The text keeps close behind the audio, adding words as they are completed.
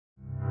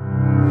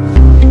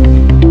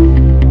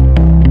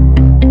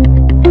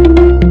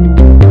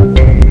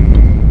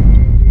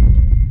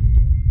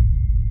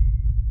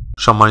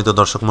সম্মানিত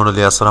দর্শক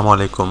মণ্ডলী, আসসালামু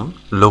আলাইকুম।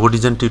 লোগো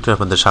ডিজাইন টিউটোরিয়ালে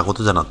আপনাদের স্বাগত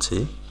জানাচ্ছি।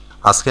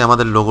 আজকে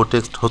আমাদের লোগো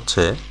টেক্সট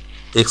হচ্ছে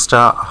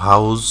এক্সট্রা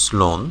হাউস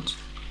লোন।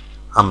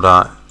 আমরা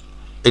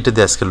এটা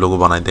দিয়ে আজকে লোগো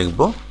বানাই দেখব।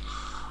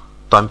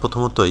 তো আমি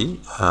প্রথমতই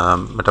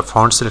একটা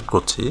ফন্ট সিলেক্ট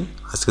করছি।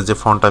 আজকে যে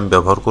ফন্ট আমি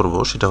ব্যবহার করব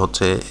সেটা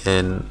হচ্ছে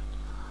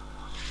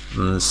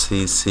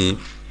এনসিসি,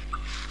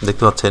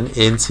 দেখতে পাচ্ছেন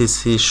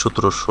এনসিসি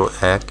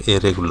 1701 এ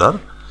রেগুলার।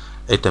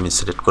 এটা আমি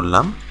সিলেক্ট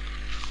করলাম।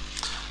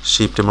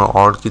 শিফট এবং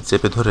অল্ট কি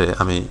চেপে ধরে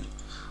আমি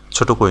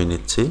ছোট করে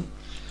নিচ্ছি।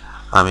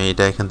 আমি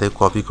এটা এখান থেকে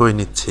কপি করে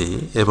নিচ্ছি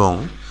এবং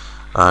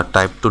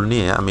টাইপ টুল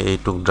নিয়ে আমি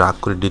এইটুক ড্রাগ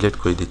করে ডিলিট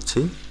করে দিচ্ছি,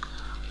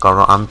 কারণ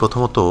আমি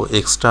প্রথমত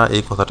এক্সট্রা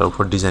এই কথাটার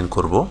উপর ডিজাইন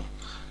করব।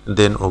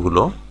 দেন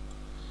ওগুলো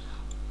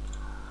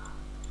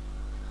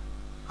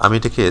আমি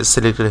এটাকে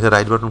সিলেক্ট রেখে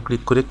রাইট বাটন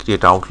ক্লিক করে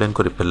ক্রিয়েট আউটলাইন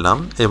করে ফেললাম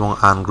এবং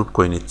আনগ্রুপ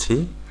করে নিচ্ছি।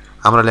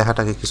 আমরা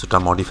লেখাটাকে কিছুটা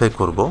মডিফাই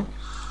করব।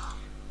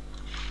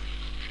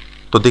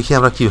 তো দেখি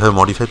আমরা কীভাবে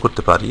মডিফাই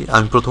করতে পারি।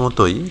 আমি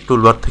প্রথমতই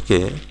টুলবার থেকে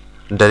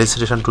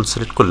ডাইরেকশন টুল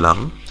সিলেক্ট করলাম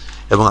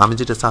এবং আমি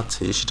যেটা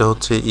চাচ্ছি সেটা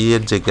হচ্ছে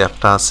এর যে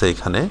গ্যাপটা আছে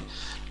এখানে,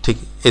 ঠিক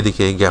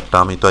এদিকে এই গ্যাপটা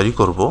আমি তৈরি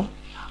করব।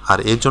 আর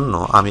এর জন্য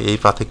আমি এই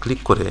পাথে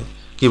ক্লিক করে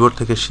কিবোর্ড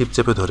থেকে শিফট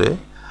চেপে ধরে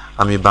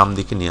আমি বাম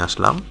দিকে নিয়ে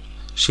আসলাম।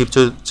 শিফট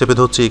চেপে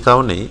ধরছি এই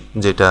কারণেই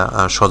যেটা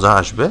সোজা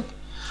আসবে।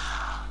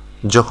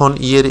 যখন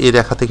এর এই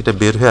রেখা থেকে এটা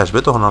বের হয়ে আসবে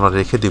তখন আমরা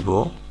রেখে দিব।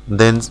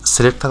 দেন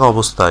সিলেক্ট থাকা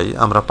অবস্থায়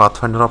আমরা পাথ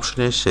ফাইন্ডার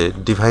অপশনে এসে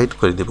ডিভাইড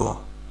করে দিব।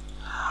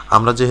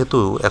 আমরা যেহেতু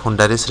এখন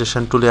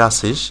ডাইরেকশন টুলে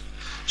আসিস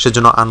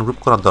সেজন্য আনগ্রুপ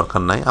করার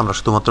দরকার নাই। আমরা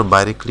শুধুমাত্র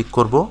বাইরে ক্লিক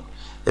করব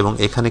এবং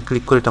এখানে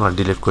ক্লিক করে এটা আমরা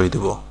ডিলিট করে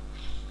দেব।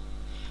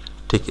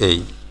 ঠিক এই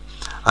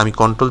আমি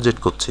কন্ট্রোল জেড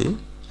করছি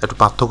একটু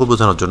পার্থক্য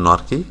বোঝানোর জন্য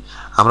আর কি।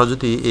 আমরা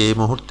যদি এই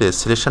মুহূর্তে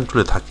সিলেকশন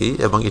টুলে থাকি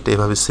এবং এটা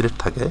এভাবে সিলেক্ট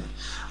থাকে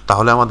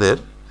তাহলে আমাদের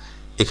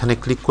এখানে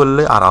ক্লিক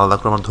করলে আর আলাদা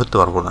করে আমরা ধরতে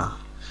পারবো না।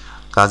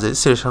 কাজে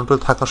সিলেকশন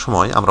টুলে থাকার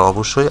সময় আমরা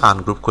অবশ্যই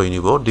আনগ্রুপ করে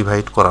নিব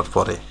ডিভাইড করার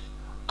পরে,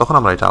 তখন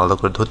আমরা এটা আলাদা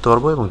করে ধরতে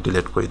পারবো এবং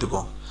ডিলিট করে দেব।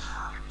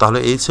 তাহলে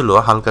এই ছিল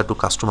হালকা একটু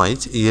কাস্টমাইজ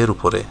এর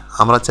উপরে।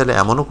 আমরা চাইলে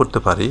এমনও করতে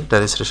পারি,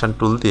 ডাইরেকশন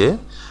টুল দিয়ে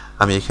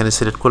আমি এখানে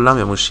সিলেক্ট করলাম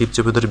এবং শিফট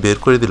চেপে ধরে বের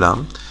করে দিলাম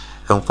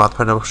এবং পাথ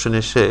ফাইন্ডার অপশনে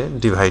এসে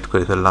ডিভাইড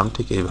করে ফেললাম।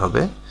 ঠিক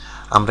এইভাবে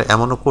আমরা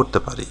এমনও করতে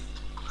পারি।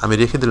 আমি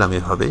রেখে দিলাম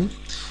এভাবেই।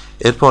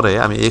 এরপরে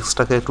আমি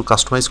এক্সটাকে একটু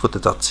কাস্টমাইজ করতে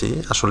চাচ্ছি।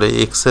 আসলে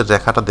এক্সের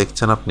রেখাটা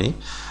দেখছেন আপনি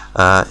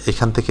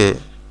এখান থেকে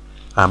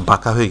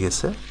বাঁকা হয়ে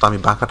গেছে, তো আমি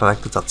বাঁকাটা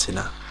রাখতে চাচ্ছি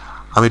না।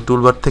 আমি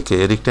টুলবার থেকে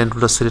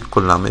রেক্ট্যাঙ্গেলটা সিলেক্ট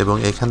করলাম এবং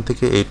এখান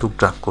থেকে এইটুক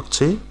ড্র্যাগ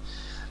করছি।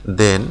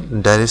 দেন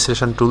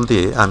ডাইরেকশন টুল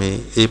দিয়ে আমি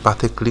এই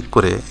পাথে ক্লিক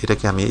করে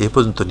এটাকে আমি এই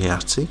পর্যন্ত নিয়ে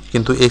আসছি।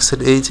 কিন্তু এক্সের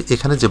এই যে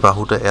এখানে যে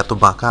বাহুটা এত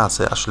বাঁকা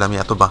আছে, আসলে আমি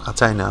এত বাঁকা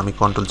চাই না। আমি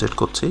কন্ট্রোল জেড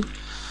করছি।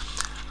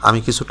 আমি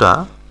কিছুটা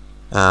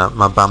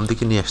বাম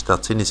দিকে নিয়ে আসতে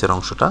চাচ্ছি নিচের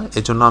অংশটা।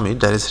 এই জন্য আমি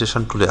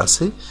ডাইরেকশন টুলে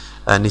আসি,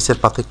 নিচের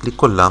পাথে ক্লিক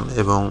করলাম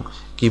এবং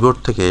কিবোর্ড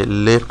থেকে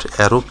লেফট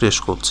অ্যারো প্রেস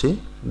করছি।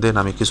 দেন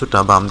আমি কিছুটা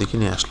বাম দিকে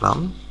নিয়ে আসলাম,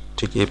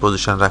 ঠিক এই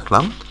পজিশন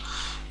রাখলাম।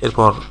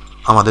 এরপর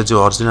আমাদের যে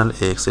অরিজিনাল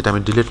এক্স এটা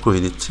আমি ডিলিট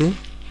করে দিচ্ছি।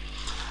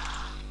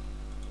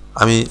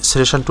 আমি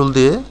সিলেকশন টুল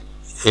দিয়ে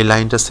এই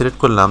লাইনটা সিলেক্ট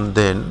করলাম।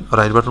 দেন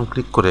রাইট বাটন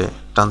ক্লিক করে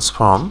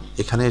ট্রান্সফর্ম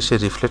এখানে এসে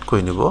রিফ্লেক্ট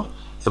করে নিব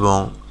এবং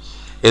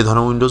এই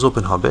ধরনের উইন্ডোজ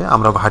ওপেন হবে।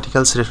 আমরা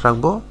ভার্টিক্যাল সিলেক্ট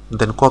রাখবো,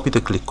 দেন কপিতে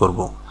ক্লিক করব।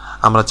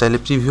 আমরা চাইলে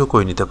প্রিভিউ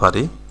করে নিতে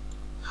পারি।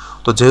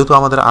 তো যেহেতু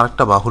আমাদের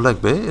আরেকটা বাহু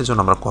লাগবে এজন্য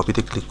আমরা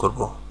কপিতে ক্লিক করব।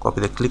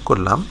 কপিতে ক্লিক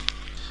করলাম।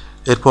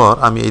 এরপর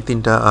আমি এই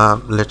তিনটা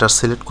লেটার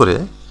সিলেক্ট করে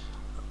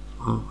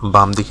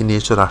বাম দিকে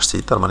নিয়ে চলে আসছি,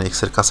 তার মানে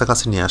এক্সের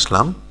কাছাকাছি নিয়ে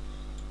আসলাম।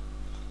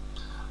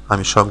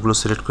 আমি সবগুলো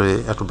সিলেক্ট করে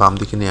একটু বাম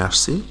দিকে নিয়ে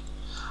আসছি।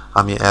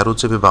 আমি অ্যারো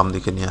চেপে বাম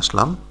দিকে নিয়ে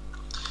আসলাম।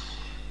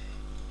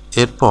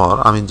 এরপর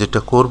আমি যেটা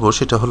করব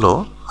সেটা হলো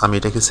আমি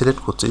এটাকে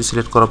সিলেক্ট করছি।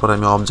 সিলেক্ট করার পর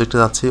আমি অবজেক্টে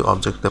যাচ্ছি,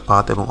 অবজেক্টে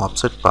পাথ এবং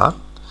অফসেট পাথ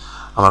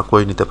আমার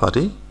করে নিতে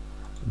পারি।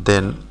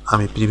 দেন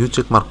আমি প্রিভিউ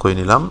চেক মার্ক করে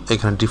নিলাম।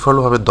 এখানে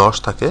ডিফল্টভাবে 10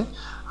 থাকে,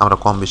 আমরা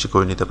কম বেশি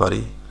করে নিতে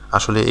পারি।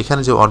 আসলে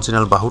এখানে যে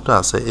অরিজিনাল বাহুটা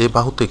আছে এই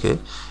বাহু থেকে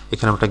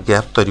এখানে একটা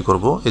গ্যাপ তৈরি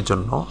করব, এর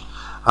জন্য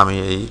আমি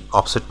এই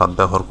অফসেট পাথ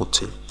ব্যবহার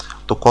করছি।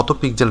 তো কত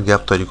পিক্সেল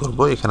গ্যাপ তৈরি করব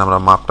এখানে আমরা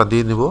মাপটা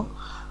দিয়ে নেব।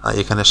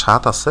 এখানে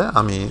 7 আছে,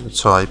 আমি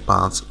 6,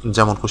 5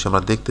 যেমন খুশি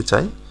আমরা দেখতে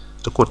চাই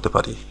তো করতে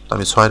পারি। তো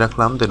আমি 6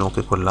 রাখলাম, দেন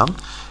ওকে করলাম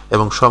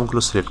এবং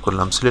সবগুলো সিলেক্ট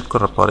করলাম। সিলেক্ট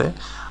করার পরে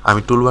আমি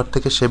টুলবার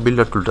থেকে শেপ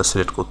বিল্ডার টুলটা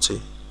সিলেক্ট করছি।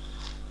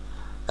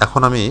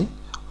 এখন আমি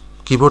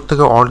কিবোর্ড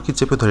থেকে অল্ট কি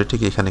চেপে ধরে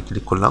ঠিক এখানে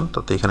ক্লিক করলাম,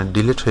 তাতে এখানে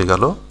ডিলিট হয়ে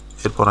গেল।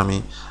 এরপর আমি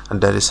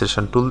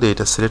ডাইরেকশন টুল দিয়ে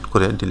এটা সিলেক্ট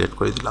করে ডিলিট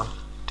করে দিলাম।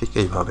 ঠিক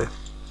এইভাবে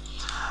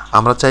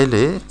আমরা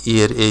চাইলে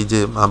এর এই যে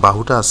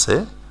বাহুটা আছে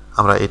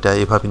আমরা এটা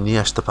এভাবে নিয়ে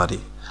আসতে পারি।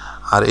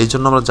 আর এই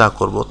জন্য আমরা যা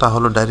করব তা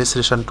হলো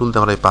ডাইরেকশন টুল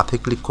দিয়ে আমরা এই পাথে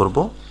ক্লিক করব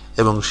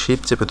এবং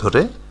শিফট চেপে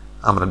ধরে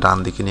আমরা ডান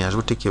দিকে নিয়ে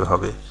আসবো। ঠিক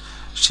কীভাবে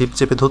শিফট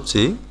চেপে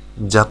ধরছি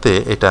যাতে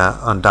এটা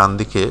ডান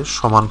দিকে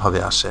সমানভাবে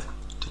আসে।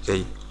 ঠিক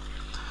এই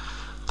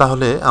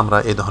তাহলে আমরা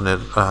এই ধরনের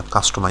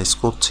কাস্টমাইজ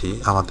করছি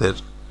আমাদের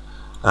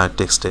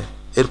টেক্সটে।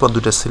 এরপর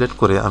দুটো সিলেক্ট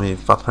করে আমি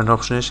পাথ ফাইন্ডার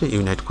অপশনে এসে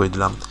ইউনাইট করে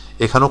দিলাম।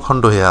 এখানেও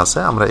খণ্ড হয়ে আছে,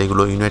 আমরা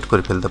এগুলো ইউনাইট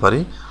করে ফেলতে পারি।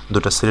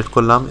 দুটো সিলেক্ট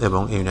করলাম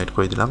এবং ইউনাইট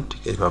করে দিলাম।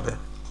 ঠিক এইভাবে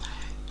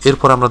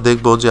এরপর আমরা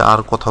দেখব যে আর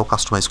কোথাও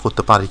কাস্টমাইজ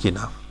করতে পারি কি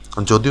না।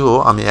 যদিও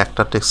আমি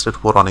একটা টেক্সটের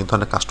উপর অনেক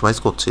ধরনের কাস্টমাইজ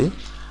করছি,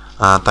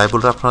 তাই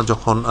বলে আপনারা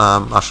যখন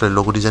আসলে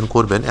লোগো ডিজাইন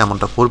করবেন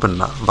এমনটা করবেন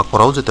না, বা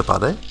করাও যেতে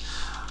পারে,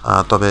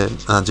 তবে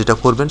যেটা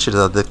করবেন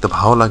সেটা দেখতে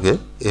ভালো লাগে,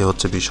 এ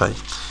হচ্ছে বিষয়।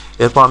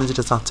 এরপর আমি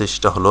যেটা চাচ্ছি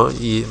সেটা হলো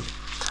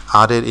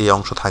আর এর এই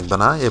অংশ থাকবে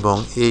না এবং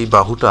এই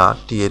বাহুটা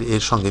টি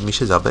এর সঙ্গে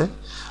মিশে যাবে।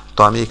 তো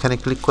আমি এখানে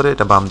ক্লিক করে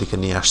এটা বাম দিকে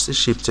নিয়ে আসছি,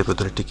 শিফট চেপে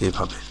ধরে ঠিক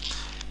এইভাবে।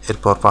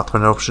 এরপর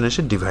পাথরের অপশনে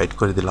এসে ডিভাইড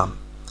করে দিলাম।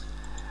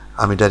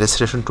 আমি ডাইরেক্ট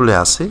সিলেকশন টুলে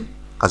আসি,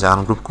 কাজে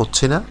আনগ্রুপ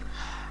করছি না।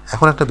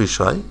 এখন একটা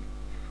বিষয়,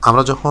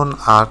 আমরা যখন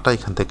আরটা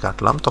এখান থেকে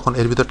কাটলাম তখন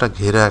এর ভিতরটা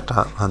ঘেরা একটা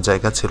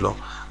জায়গা ছিল,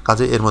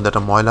 কাজে এর মধ্যে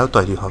একটা ময়লাও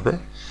তৈরি হবে।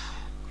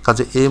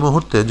 কাজে এই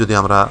মুহূর্তে যদি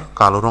আমরা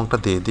কালো রঙটা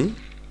দিয়ে দিই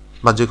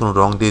বা যে কোনো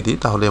রং দিয়ে দিই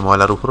তাহলে এই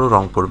ময়লার উপরেও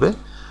রং পড়বে।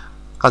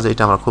 কাজে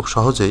এটা আমরা খুব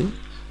সহজেই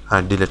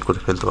ডিলিট করে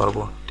ফেলতে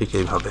পারবো ঠিক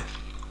এইভাবে।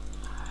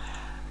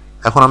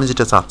 এখন আমি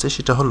যেটা চাচ্ছি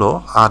সেটা হলো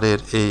আর এর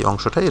এই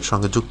অংশটা এর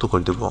সঙ্গে যুক্ত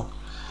করে দেব,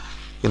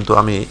 কিন্তু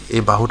আমি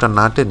এই বাহুটা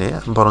না টেনে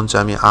বরঞ্চ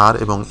আমি আর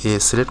এবং এ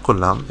সিলেক্ট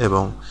করলাম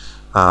এবং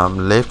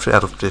লেফট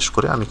অ্যারো প্রেস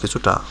করে আমি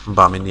কিছুটা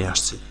বামে নিয়ে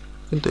আসছি,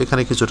 কিন্তু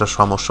এখানে কিছুটা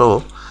সমস্যাও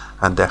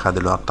দেখা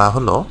দিল। আর তা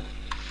হলো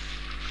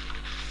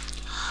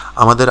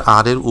আমাদের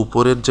আর এর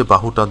উপরের যে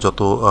বাহুটা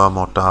যত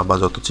মোটা বা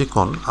যত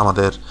চিকন,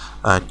 আমাদের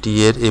টি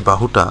এর এই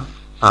বাহুটা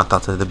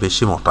তার চাইতে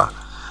বেশি মোটা,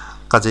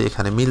 কাজে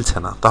এখানে মিলছে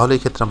না। তাহলে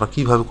এই ক্ষেত্রে আমরা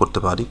কীভাবে করতে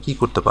পারি, কি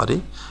করতে পারি,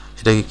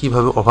 এটাকে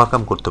কীভাবে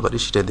ওভারকাম করতে পারি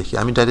সেটাই দেখি।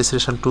 আমি ডাইরেক্ট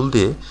সিলেকশন টুল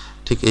দিয়ে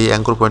ঠিক এই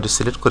অ্যাঙ্কর পয়েন্টে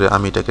সিলেক্ট করে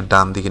আমি এটাকে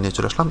ডান দিকে নিয়ে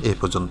চলে আসলাম এই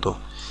পর্যন্ত।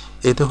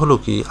 এতে হলো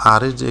কি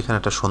আর এর যে এখানে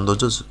একটা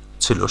সৌন্দর্য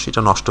ছিল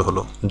সেটা নষ্ট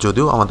হলো,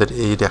 যদিও আমাদের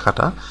এই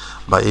রেখাটা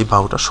বা এই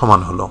বাহুটা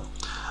সমান হলো।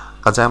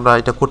 কাজে আমরা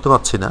এটা করতে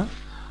পারছি না,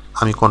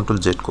 আমি কন্ট্রোল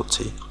জেড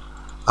করছি।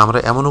 আমরা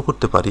এমনও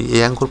করতে পারি,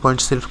 এই অ্যাঙ্কর পয়েন্ট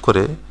সিলেক্ট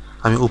করে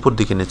আমি উপর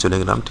দিকে নিয়ে চলে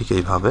গেলাম ঠিক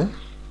এইভাবে,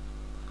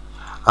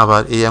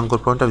 আবার এই অ্যাঙ্কর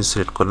পয়েন্ট আমি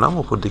সিলেক্ট করলাম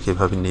উপর দিকে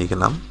এভাবে নিয়ে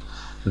গেলাম,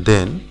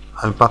 দেন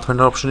আমি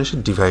পাথফাইন্ডার অপশনে এসে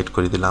ডিভাইড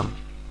করে দিলাম।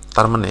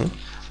 তার মানে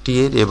টি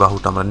এর এই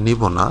বাহুটা আমরা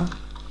নিব না,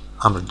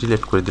 আমরা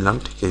ডিলিট করে দিলাম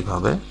ঠিক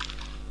এইভাবে।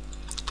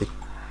 ঠিক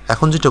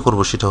এখন যেটা করব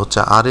সেটা হচ্ছে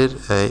আর এর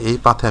এই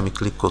পাথে আমি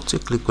ক্লিক করছি,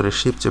 ক্লিক করে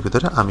শিফট চেপে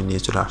ধরে আমি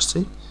নিয়ে চলে আসছি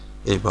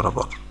এই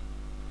বরাবর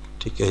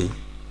ঠিক এই।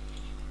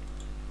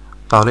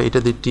 তাহলে এটা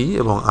দিয়ে টি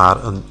এবং আর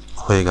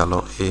হয়ে গেল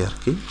এই আর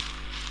কি।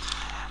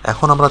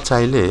 এখন আমরা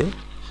চাইলে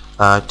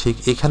ঠিক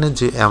এখানে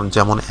যে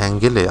যেমন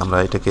অ্যাঙ্গেলে আমরা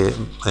এটাকে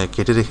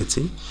কেটে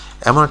রেখেছি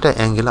এমন একটা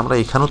অ্যাঙ্গেল আমরা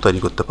এখানেও তৈরি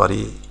করতে পারি।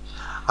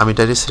 আমি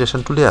ডাইরেক্ট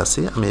সিলেকশন টুলে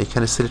আসি, আমি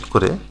এখানে সিলেক্ট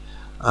করে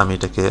আমি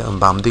এটাকে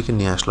বাম দিকে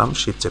নিয়ে আসলাম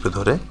শিফট চেপে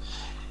ধরে,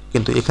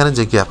 কিন্তু এখানে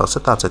যে গ্যাপ আছে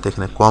তার চাইতে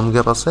এখানে কম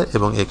গ্যাপ আছে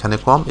এবং এখানে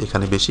কম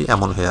এখানে বেশি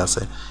এমন হয়ে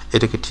আছে।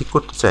 এটাকে ঠিক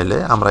করতে চাইলে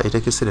আমরা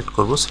এটাকে সিলেক্ট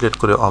করব, সিলেক্ট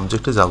করে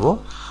অবজেক্টে যাব,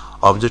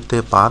 অবজেক্ট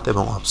থেকে পাথ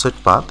এবং অফসেট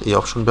পাথ এই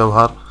অপশন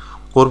ব্যবহার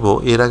করব।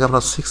 এর আগে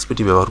আমরা 6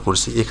 পিটি ব্যবহার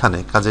করছি এখানে,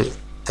 কাজে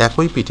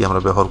একই পিটি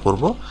আমরা ব্যবহার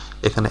করব,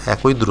 এখানে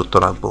একই দূরত্ব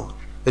রাখবো,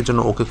 এর জন্য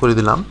ওকে করে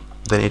দিলাম।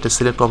 দেন এটা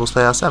সিলেক্ট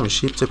অবস্থায় আছে, আমি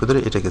শিফট চেপে ধরে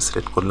এটাকে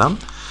সিলেক্ট করলাম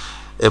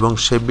এবং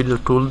শেপ বিল্ডার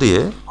টুল দিয়ে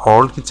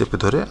অল কি চেপে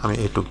ধরে আমি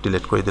এইটুক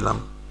ডিলিট করে দিলাম।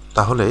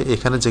 তাহলে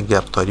এখানে যে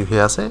গ্যাপ তৈরি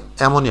হয়ে আছে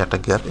এমনই একটা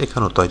গ্যাপ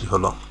এখানেও তৈরি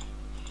হলো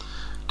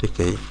ঠিক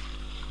এই।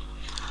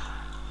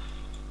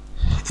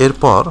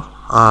 এরপর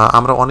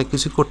আমরা অনেক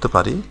কিছু করতে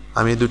পারি।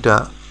 আমি দুইটা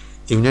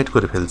ইউনাইট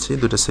করে ফেলছি,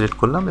 দুটো সিলেক্ট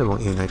করলাম এবং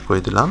ইউনাইট করে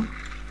দিলাম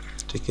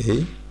ঠিক এই।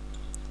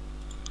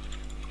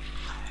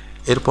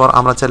 এরপর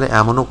আমরা চাইলে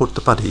এমনও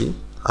করতে পারি,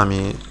 আমি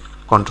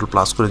কন্ট্রোল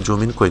প্লাস করে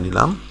জুম ইন করে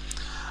নিলাম,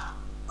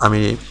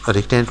 আমি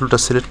রেক্ট্যাঙ্গেল টুলটা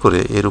সিলেক্ট করে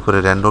এর উপরে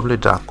র্যান্ডমলি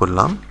ড্র্যাগ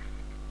করলাম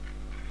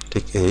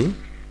ঠিক এই,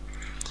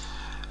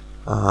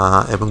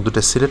 এবং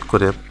দুটো সিলেক্ট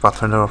করে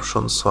pathfinder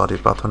option, sorry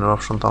pathfinder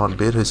option তো আমার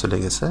বের হয়ে চলে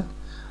গেছে,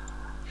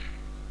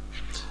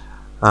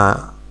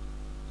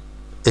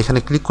 এখানে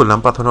ক্লিক করলাম,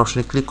 পাথফাইন্ডার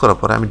অপশনে ক্লিক করার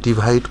পরে আমি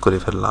ডিভাইড করে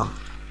ফেললাম,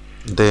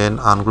 দেন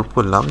আনগ্রুপ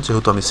করলাম,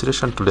 যেহেতু আমি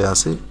সিলেকশন টুলে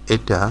আছি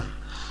এটা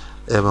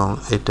এবং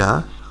এটা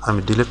আমি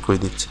ডিলিট করে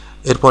দিচ্ছি।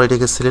 এরপর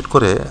এটাকে সিলেক্ট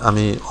করে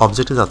আমি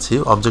অবজেক্টে যাচ্ছি,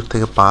 অবজেক্ট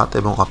থেকে পাথ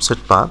এবং অফসেট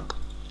পাথ,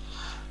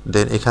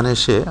 দেন এখানে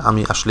এসে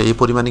আমি আসলে এই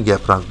পরিমাণে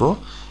গ্যাপ রাখবো,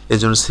 এই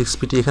জন্য 6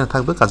 পিটি এখানে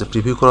থাকবে, কাজে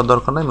প্রিভিউ করার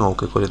দরকার নাই, আমি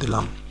ওকে করে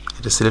দিলাম।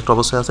 এটা সিলেক্ট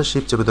অবস্থায় আছে,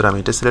 শিফট চেপে ধরে আমি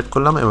এটা সিলেক্ট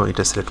করলাম এবং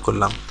এটা সিলেক্ট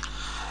করলাম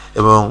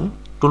এবং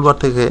টুলবার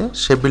থেকে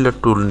শেপ বিল্ডার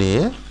টুল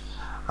নিয়ে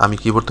আমি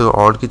কিবোর্ড থেকে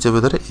অল্ট কি চেপে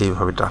ধরে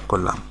এইভাবে ড্র্যাগ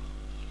করলাম,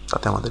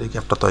 তাতে আমাদের এই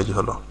গ্যাপটা তৈরি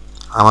হলো।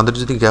 আমাদের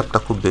যদি গ্যাপটা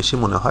খুব বেশি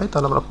মনে হয়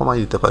তাহলে আমরা কমাই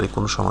দিতে পারি,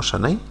 কোনো সমস্যা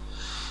নেই।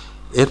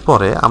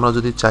 এরপরে আমরা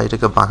যদি চাই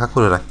এটাকে বাঁকা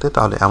করে রাখতে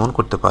তাহলে এমন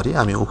করতে পারি,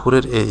 আমি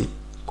উপরের এই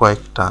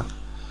কয়েকটা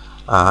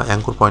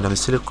অ্যাঙ্কর পয়েন্ট আমি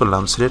সিলেক্ট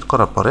করলাম, সিলেক্ট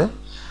করার পরে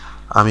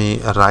আমি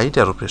রাইট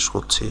অ্যারো প্রেস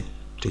করছি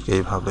ঠিক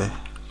এইভাবে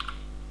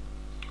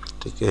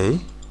ঠিক এই।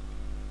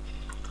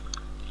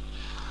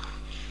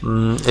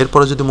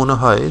 এরপরে যদি মনে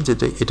হয় যে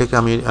এটাকে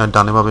আমি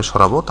ডানেভাবে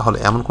সরাবো তাহলে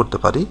এমন করতে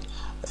পারি,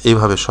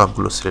 এইভাবে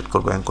সবগুলো সিলেক্ট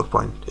করবো অ্যাঙ্কর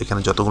পয়েন্ট, এখানে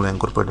যতগুলো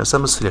অ্যাঙ্কর পয়েন্ট আছে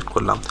আমরা সিলেক্ট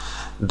করলাম,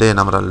 দেন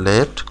আমরা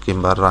লেফট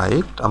কিংবা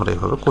রাইট আমরা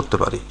এইভাবে করতে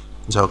পারি।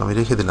 যাই হোক আমি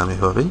রেখে দিলাম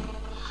এইভাবেই।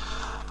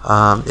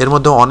 এর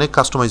মধ্যে অনেক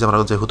কাস্টমাইজ আমরা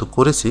যেহেতু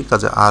করেছি,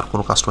 কাজে আর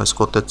কোনো কাস্টমাইজ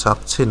করতে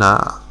চাচ্ছি না,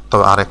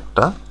 তবে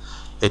আরেকটা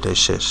এটাই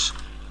শেষ।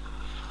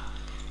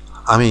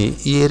 আমি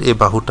এর এই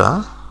বাহুটা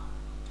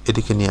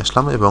এদিকে নিয়ে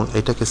আসলাম এবং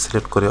এটাকে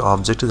সিলেক্ট করে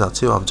অবজেক্টে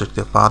যাচ্ছি,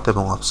 অবজেক্টে পাথ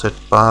এবং অফসেট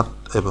পাথ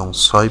এবং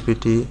 6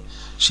 পিটি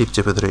শিফট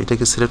চেপে ধরে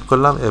এটাকে সিলেক্ট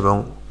করলাম এবং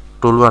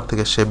টুলবার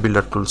থেকে শেপ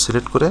বিল্ডার টুল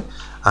সিলেক্ট করে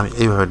আমি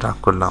এইভাবে ড্র্যাগ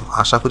করলাম।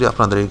 আশা করি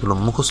আপনাদের এইগুলো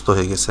মুখস্থ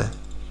হয়ে গেছে।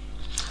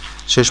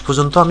 শেষ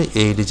পর্যন্ত আমি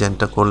এই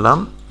ডিজাইনটা করলাম,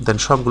 দেন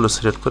সবগুলো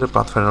সিলেক্ট করে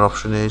পাথফাইন্ডার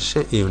অপশনে এসে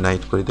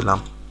ইউনাইট করে দিলাম।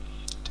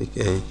 ঠিক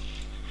এই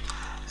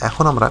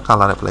এখন আমরা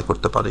কালার অ্যাপ্লাই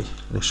করতে পারি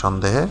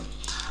নিঃসন্দেহে।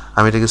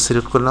 আমি এটাকে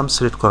সিলেক্ট করলাম,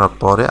 সিলেক্ট করার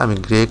পরে আমি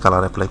গ্রে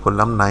কালার অ্যাপ্লাই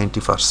করলাম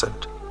 90%।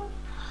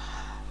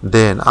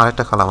 দেন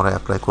আরেকটা কালার আমরা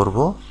অ্যাপ্লাই করব,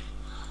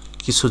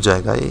 কিছু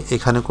জায়গায়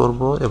এখানে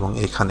করব এবং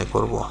এখানে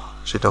করব,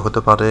 সেটা হতে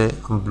পারে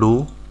ব্লু,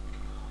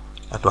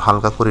 একটু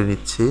হালকা করে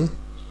নিচ্ছি,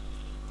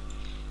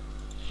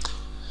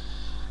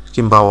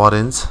 কিংবা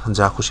অরেঞ্জ,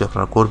 যা খুশি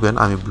আপনারা করবেন।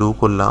 আমি ব্লু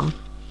করলাম,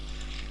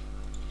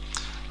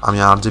 আমি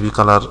RGB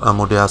কালার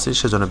মোডে আছি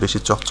সেজন্য বেশি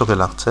চকচকে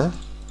লাগছে।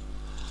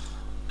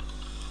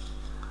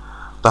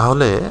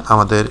 তাহলে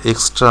আমাদের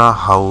এক্সট্রা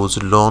হাউস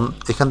লোন,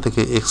 এখান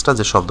থেকে এক্সট্রা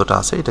যে শব্দটা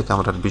আছে এটাকে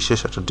আমরা বিশেষ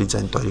একটা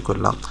ডিজাইন তৈরি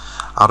করলাম।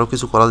 আরও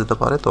কিছু করা যেতে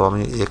পারে, তো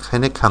আমি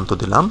এখানে ক্ষান্ত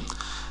দিলাম।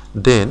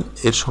 দেন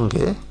এর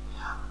সঙ্গে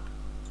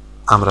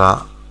আমরা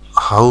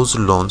হাউস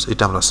লোনস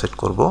এটা আমরা সেট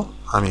করব।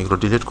 আমি এগুলো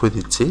ডিলিট করে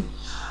দিচ্ছি।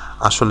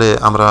 আসলে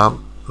আমরা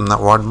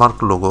ওয়ার্ডমার্ক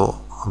লোগো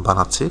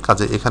বানাচ্ছি,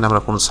 কাজে এখানে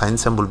আমরা কোনো সাইন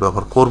সিম্বল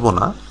ব্যবহার করব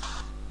না।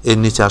 এর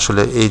নিচে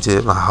আসলে এই যে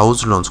হাউস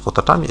লোনস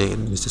কথাটা আমি এর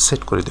নিচে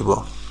সেট করে দেব।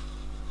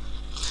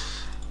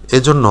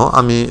 এজন্য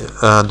আমি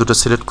দুটো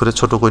সিলেক্ট করে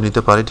ছোট করে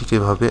নিতে পারি, ঠিক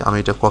এইভাবে আমি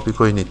এটা কপি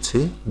করে নিচ্ছি।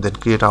 দেন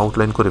ক্রিয়েট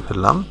আউটলাইন করে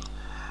ফেললাম,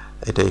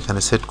 এটা এখানে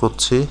সেট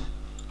করছি,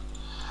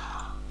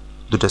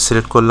 দুটো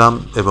সিলেক্ট করলাম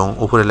এবং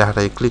উপরে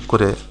লেখাটায় ক্লিক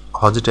করে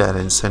হরিজন্টাল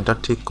অ্যালাইন সেন্টার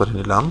ঠিক করে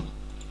নিলাম,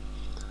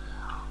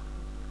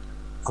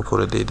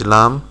 উপরে দিয়ে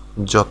দিলাম।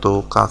 যত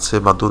কাছে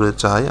বা দূরে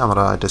চাই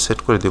আমরা এটা সেট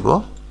করে দিব।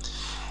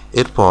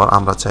 এরপর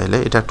আমরা চাইলে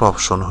এটা একটা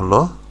অপশন হলো,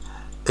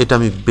 এটা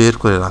আমি বের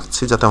করে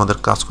রাখছি যাতে আমাদের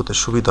কাজ করতে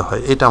সুবিধা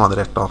হয়, এটা আমাদের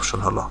একটা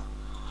অপশন হলো।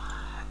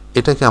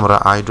 এটাকে আমরা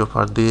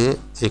আইড্রপার দিয়ে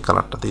এই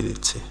কালারটা দিয়ে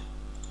দিচ্ছি।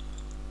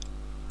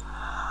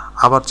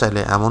 আবার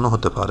চাইলে এমনও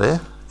হতে পারে,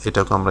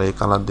 এটাকে আমরা এই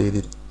কালার দিয়ে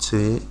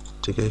দিচ্ছি,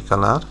 ঠিক এই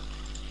কালার।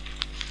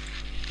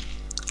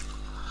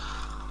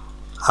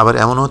 আবার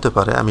এমনও হতে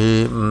পারে আমি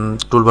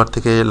টুলবার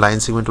থেকে লাইন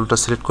সেগমেন্ট টুলটা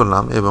সিলেক্ট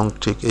করলাম এবং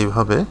ঠিক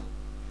এইভাবে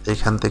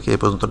এখান থেকে এই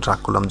পর্যন্ত ড্র্যাগ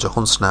করলাম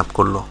যখন স্ন্যাপ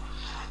করলো,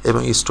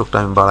 এবং স্ট্রোকটা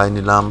আমি বাড়াই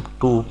নিলাম,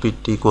 2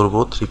 পিটি করব,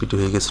 3 পিটি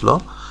হয়ে গেছিলো,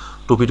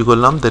 2 পিটি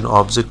করলাম। দেন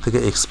অবজেক্ট থেকে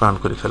এক্সপ্যান্ড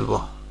করে ফেলবো,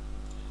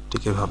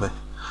 ঠিক এইভাবে।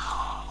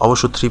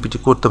 অবশ্য 3 পিটি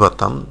করতে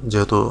পারতাম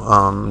যেহেতু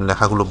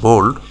লেখাগুলো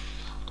বোল্ড,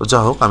 তো যা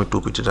হোক আমি 2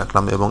 পিটি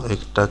রাখলাম এবং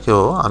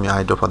এটাকেও আমি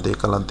আইড্রপার দিয়ে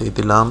কালার দিয়ে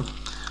দিলাম।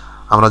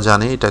 আমরা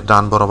জানি এটা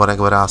ডান বরাবর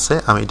একবারে আছে।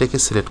 আমি এটাকে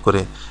সিলেক্ট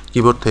করে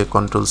কিবোর্ড থেকে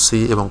Ctrl+C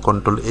এবং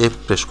Ctrl+F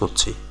প্রেস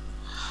করছি।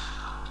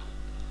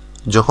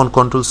 যখন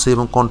Ctrl+C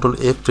এবং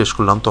Ctrl+F প্রেস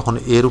করলাম তখন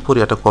এর উপরে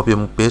একটা কপি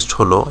এবং পেস্ট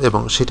হলো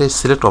এবং সেটাই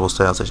সিলেক্ট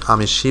অবস্থায় আছে।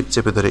 আমি শিফট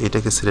চেপে ধরে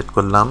এটাকে সিলেক্ট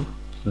করলাম,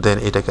 দেন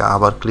এটাকে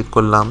আবার ক্লিক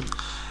করলাম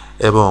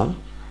এবং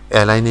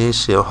অ্যালাইনে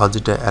এসে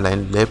হরিজন্টাল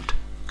অ্যালাইন লেফট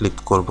ক্লিক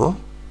করব,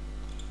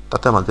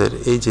 তাতে আমাদের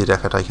এই যে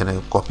রেখাটা এখানে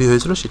কপি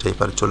হয়েছিল সেটাই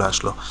পারে চলে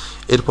আসলো।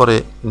 এরপরে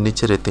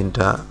নিচের এই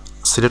তিনটা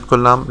সিলেক্ট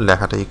করলাম,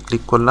 লেখাটাই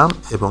ক্লিক করলাম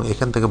এবং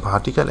এখান থেকে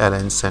ভার্টিক্যাল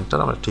অ্যালাইন সেন্টার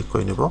আমরা ঠিক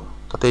করে নেব,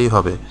 তাতে এই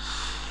হবে।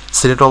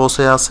 সিলেক্ট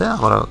অবস্থায় আছে,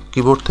 আমরা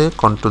কিবোর্ড থেকে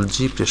Ctrl+G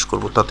প্রেস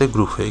করব, তাতে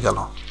গ্রুপ হয়ে গেল।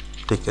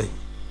 ঠিক আছে,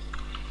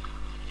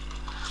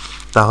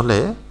 তাহলে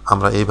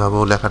আমরা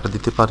এইভাবেও লেখাটা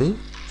দিতে পারি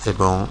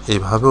এবং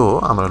এইভাবেও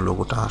আমরা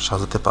লোগোটা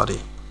সাজাতে পারি।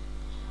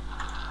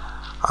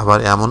 আবার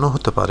এমনও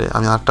হতে পারে,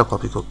 আমি আরেকটা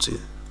কপি করছি,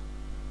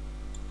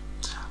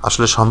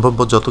 আসলে সম্ভাব্য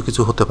যত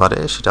কিছু হতে পারে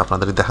সেটা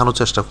আপনাদের দেখানোর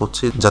চেষ্টা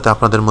করছি যাতে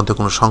আপনাদের মধ্যে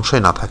কোনো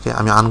সংশয় না থাকে।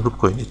 আমি আনগ্রুপ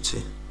করে নিচ্ছি,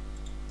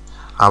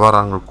 আবার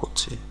আনগ্রুপ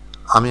করছি,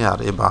 আমি আর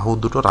এই বাহু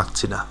দুটো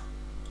রাখছি না।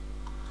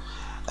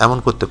 এমন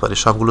করতে পারি,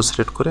 সবগুলো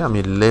সিলেক্ট করে আমি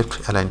লেফট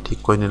অ্যালাইন ঠিক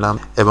করে নিলাম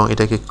এবং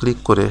এটাকে ক্লিক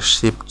করে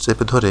শিফট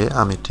চেপে ধরে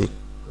আমি ঠিক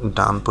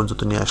ডান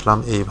পর্যন্ত নিয়ে আসলাম।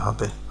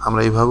 এইভাবে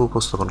আমরা এইভাবে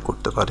উপস্থাপন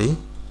করতে পারি।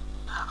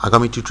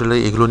 আগামী টিউটোরিয়ালে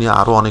এগুলো নিয়ে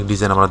আরও অনেক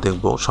ডিজাইন আমরা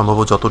দেখব, সম্ভব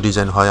যত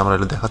ডিজাইন হয় আমরা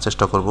এগুলো দেখার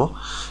চেষ্টা করব।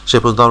 সে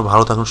পর্যন্ত আমরা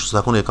ভালো থাকুন, সুস্থ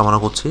থাকুন, এই কামনা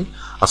করছি।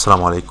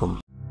 আসসালামু আলাইকুম।